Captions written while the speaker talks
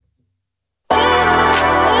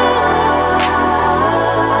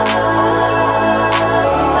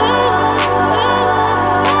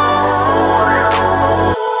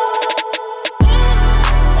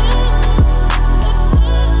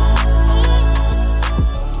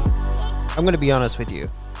I'm going to be honest with you.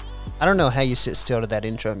 I don't know how you sit still to that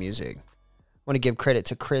intro music. I want to give credit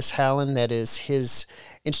to Chris Hallen. That is his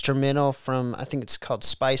instrumental from, I think it's called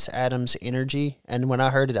Spice Adams Energy. And when I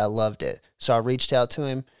heard it, I loved it. So I reached out to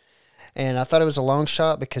him. And I thought it was a long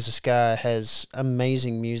shot because this guy has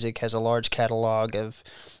amazing music, has a large catalog of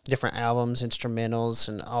different albums, instrumentals,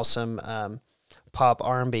 and awesome pop,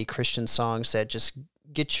 R&B, Christian songs that just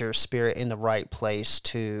get your spirit in the right place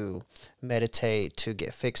to meditate, to get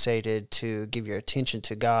fixated, to give your attention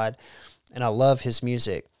to God. And I love his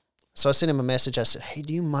music. So I sent him a message. I said, hey,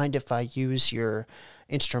 do you mind if I use your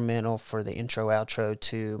instrumental for the intro, outro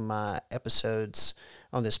to my episodes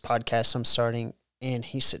on this podcast I'm starting? And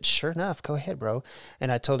he said, sure enough, go ahead, bro.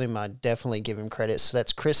 And I told him I'd definitely give him credit. So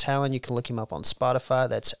that's Chris Hallen. You can look him up on Spotify.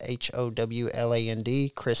 That's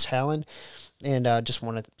Howland, Chris Hallen. And I just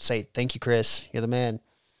want to say thank you, Chris. You're the man.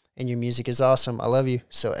 And your music is awesome. I love you.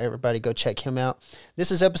 So everybody go check him out.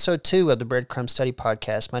 This is episode 2 of the Breadcrumb Study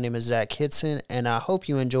Podcast. My name is Zach Hidson, and I hope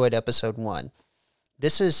you enjoyed episode 1.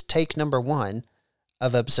 This is take number 1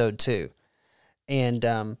 of episode 2. And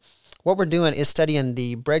what we're doing is studying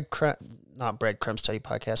the Breadcrumb Study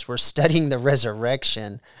Podcast. We're studying the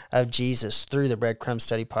resurrection of Jesus through the Breadcrumb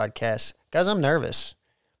Study Podcast. Guys, I'm nervous.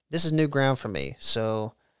 This is new ground for me,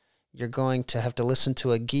 so you're going to have to listen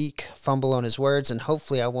to a geek fumble on his words, and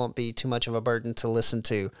hopefully I won't be too much of a burden to listen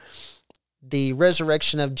to. The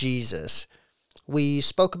resurrection of Jesus. We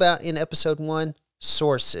spoke about in episode 1,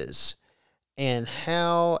 sources, and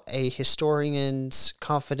how a historian's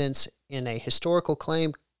confidence in a historical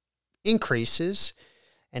claim increases,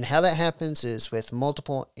 and how that happens is with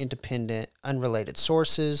multiple independent, unrelated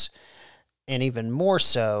sources, and even more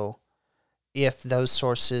so if those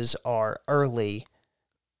sources are early,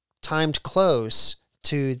 timed close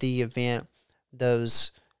to the event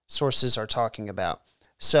those sources are talking about.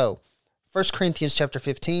 So, 1 Corinthians chapter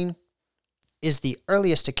 15 is the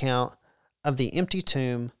earliest account of the empty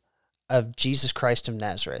tomb of Jesus Christ of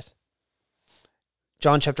Nazareth.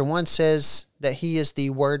 John chapter 1 says that he is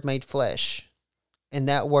the Word made flesh, and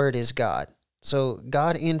that Word is God. So,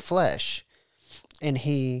 God in flesh, and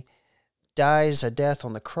he dies a death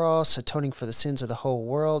on the cross, atoning for the sins of the whole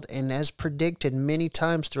world, and as predicted many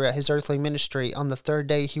times throughout his earthly ministry, on the third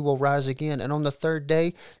day he will rise again, and on the third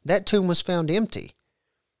day, that tomb was found empty.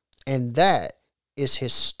 And that is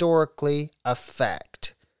historically a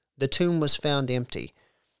fact. The tomb was found empty.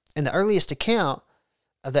 And the earliest account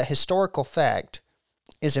of that historical fact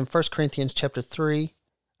is in 1 Corinthians chapter 15,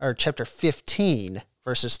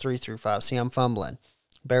 verses 3 through 5. See, I'm fumbling.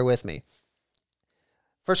 Bear with me.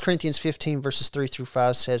 1 Corinthians 15, verses 3 through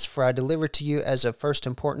 5 says, For I delivered to you as of first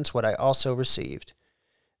importance what I also received,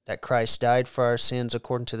 that Christ died for our sins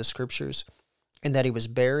according to the Scriptures, and that he was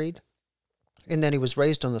buried, and that he was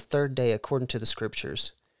raised on the third day according to the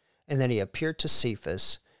Scriptures, and that he appeared to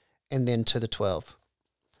Cephas, and then to the 12.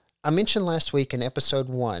 I mentioned last week in episode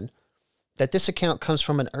 1 that this account comes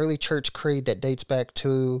from an early church creed that dates back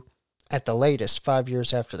to, at the latest, 5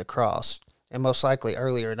 years after the cross, and most likely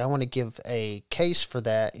earlier, and I want to give a case for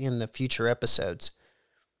that in the future episodes.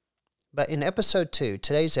 But in episode 2,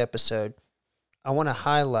 today's episode, I want to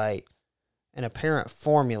highlight an apparent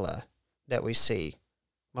formula that we see.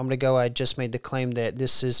 A moment ago, I just made the claim that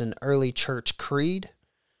this is an early church creed.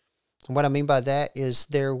 And what I mean by that is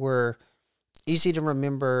there were easy to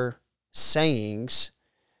remember sayings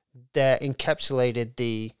that encapsulated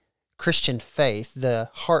the Christian faith, the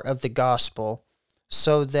heart of the gospel,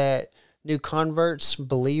 so that new converts,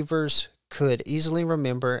 believers, could easily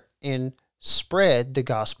remember and spread the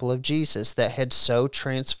gospel of Jesus that had so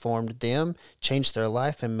transformed them, changed their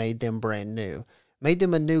life, and made them brand new, made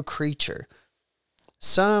them a new creature.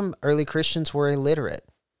 Some early Christians were illiterate,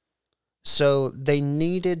 so they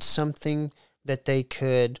needed something that they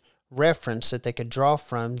could reference, that they could draw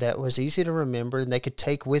from, that was easy to remember, and they could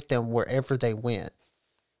take with them wherever they went.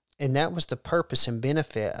 And that was the purpose and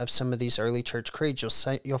benefit of some of these early church creeds.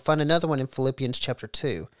 You'll find another one in Philippians chapter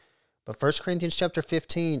 2. But 1 Corinthians chapter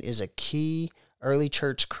 15 is a key early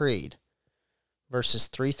church creed, verses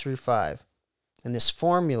 3 through 5. And this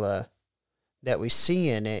formula that we see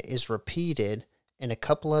in it is repeated in a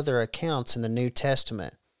couple other accounts in the New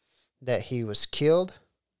Testament, that he was killed,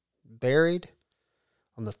 buried,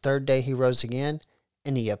 on the third day he rose again,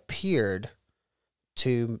 and he appeared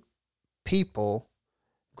to people,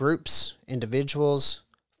 groups, individuals,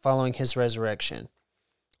 following his resurrection.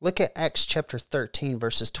 Look at Acts chapter 13,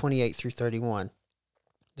 verses 28 through 31.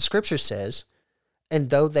 The scripture says, And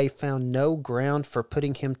though they found no ground for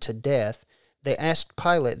putting him to death, they asked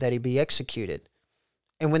Pilate that he be executed.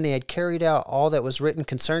 And when they had carried out all that was written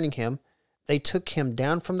concerning him, they took him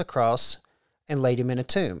down from the cross and laid him in a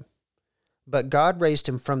tomb, But God raised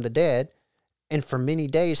him from the dead, and for many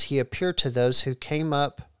days he appeared to those who came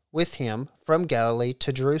up with him from Galilee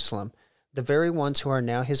to Jerusalem, the very ones who are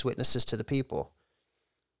now his witnesses to the people.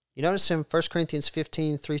 You notice in 1 Corinthians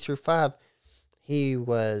 15, 3 through 5,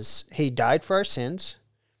 he died for our sins,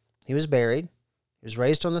 he was buried, he was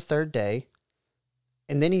raised on the third day,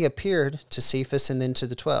 and then he appeared to Cephas and then to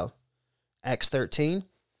the 12. Acts 13,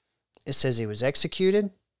 it says he was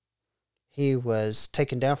executed, he was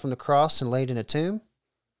taken down from the cross and laid in a tomb.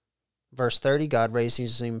 Verse 30, God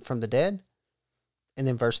raises him from the dead. And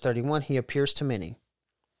then verse 31, he appears to many.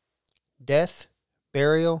 Death,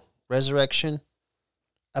 burial, resurrection,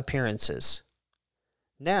 appearances.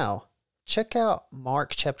 Now, check out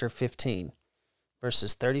Mark chapter 15,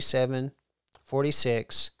 verses 37,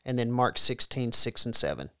 46, and then Mark 16, 6 and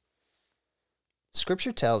 7.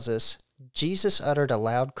 Scripture tells us Jesus uttered a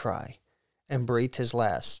loud cry and breathed his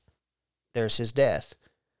last. There's his death.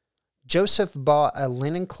 Joseph bought a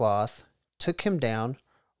linen cloth, took him down,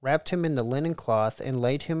 wrapped him in the linen cloth, and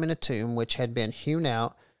laid him in a tomb which had been hewn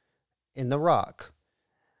out in the rock.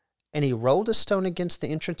 And he rolled a stone against the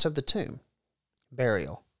entrance of the tomb.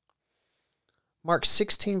 Burial. Mark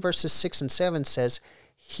 16 verses 6 and 7 says,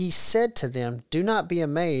 He said to them, Do not be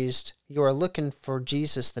amazed. You are looking for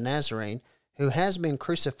Jesus the Nazarene, who has been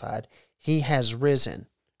crucified. He has risen.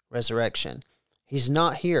 Resurrection. He's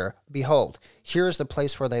not here. Behold, here is the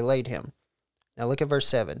place where they laid him. Now look at verse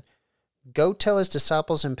 7. Go tell his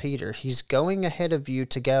disciples and Peter, he's going ahead of you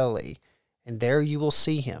to Galilee, and there you will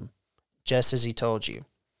see him, just as he told you.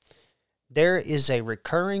 There is a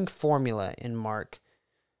recurring formula in Mark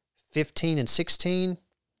 15 and 16,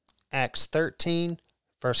 Acts 13,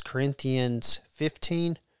 1 Corinthians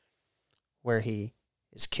 15, where he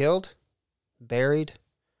is killed, buried,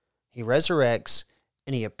 he resurrects,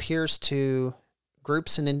 and he appears to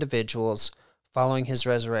groups and individuals following his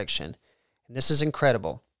resurrection. And this is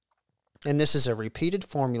incredible. And this is a repeated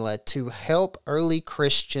formula to help early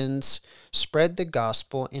Christians spread the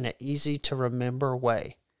gospel in an easy-to-remember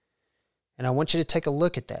way. And I want you to take a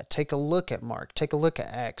look at that. Take a look at Mark. Take a look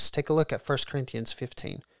at Acts. Take a look at 1 Corinthians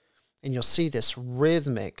 15. And you'll see this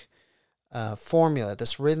rhythmic formula,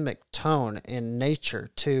 this rhythmic tone and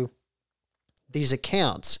nature to these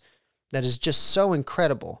accounts that is just so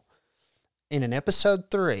incredible. In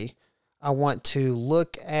episode 3, I want to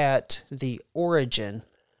look at the origin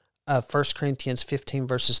of 1 Corinthians 15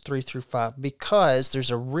 verses 3 through 5 because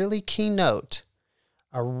there's a really key note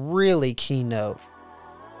in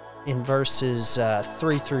verses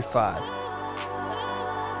 3 through 5.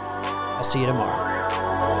 I'll see you tomorrow.